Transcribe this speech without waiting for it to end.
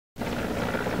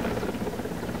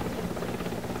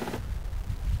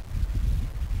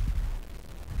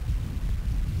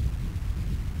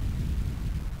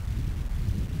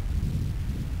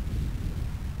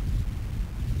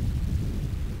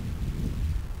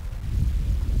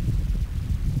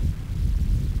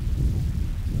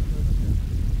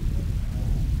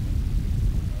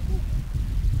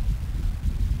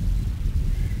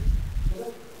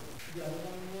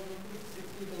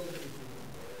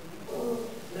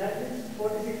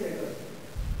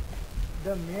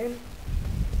the main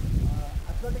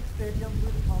athletic stadium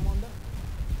will come on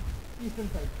the eastern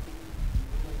side.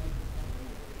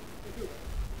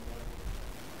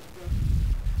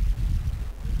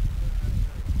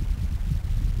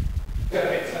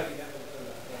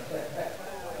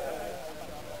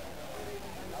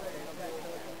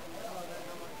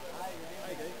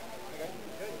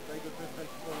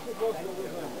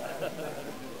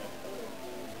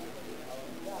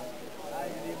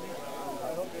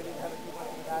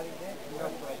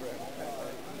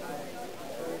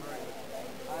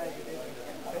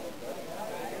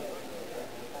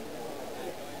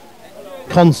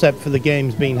 Concept for the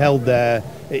games being held there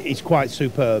is quite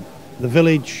superb. The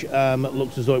village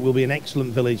looks as though it will be an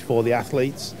excellent village for the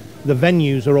athletes. The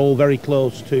venues are all very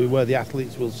close to where the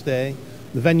athletes will stay.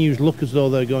 The venues look as though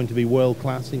they're going to be world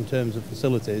class in terms of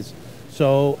facilities.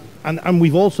 So, and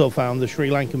we've also found the Sri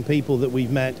Lankan people that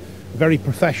we've met very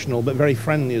professional but very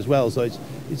friendly as well. So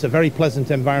it's a very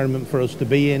pleasant environment for us to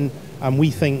be in, and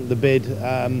we think the bid,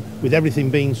 with everything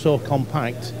being so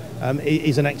compact,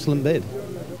 is an excellent bid.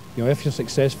 You know, if you're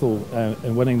successful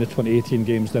in winning the 2018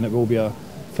 games, then it will be a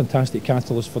fantastic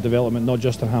catalyst for development, not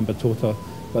just in Hambantota,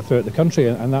 but throughout the country.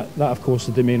 And that of course,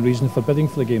 is the main reason for bidding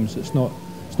for the games. It's not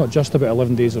just about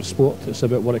 11 days of sport. It's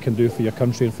about what it can do for your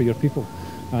country and for your people.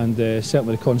 And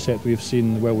certainly the concept we've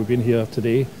seen while we've been here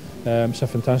today, it's a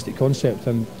fantastic concept.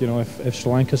 And you know, if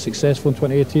Sri Lanka is successful in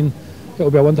 2018, it will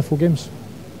be a wonderful games.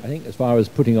 I think as far as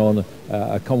putting on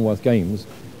a Commonwealth Games,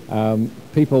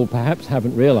 people perhaps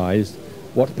haven't realised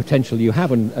what potential you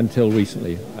have until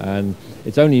recently, and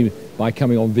it's only by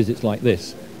coming on visits like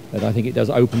this that I think it does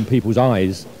open people's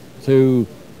eyes to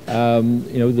you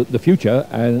know, the future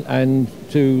and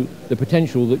to the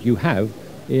potential that you have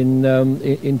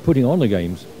in putting on the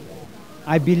games.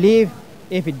 I believe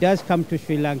if it does come to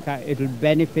Sri Lanka, it will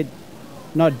benefit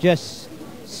not just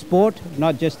sport,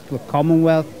 not just the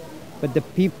Commonwealth, but the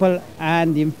people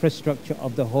and the infrastructure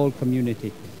of the whole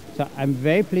community. So I'm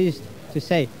very pleased to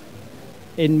say,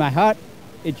 in my heart,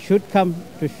 it should come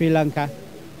to Sri Lanka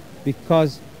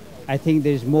because I think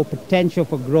there's more potential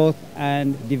for growth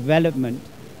and development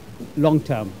long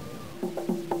term.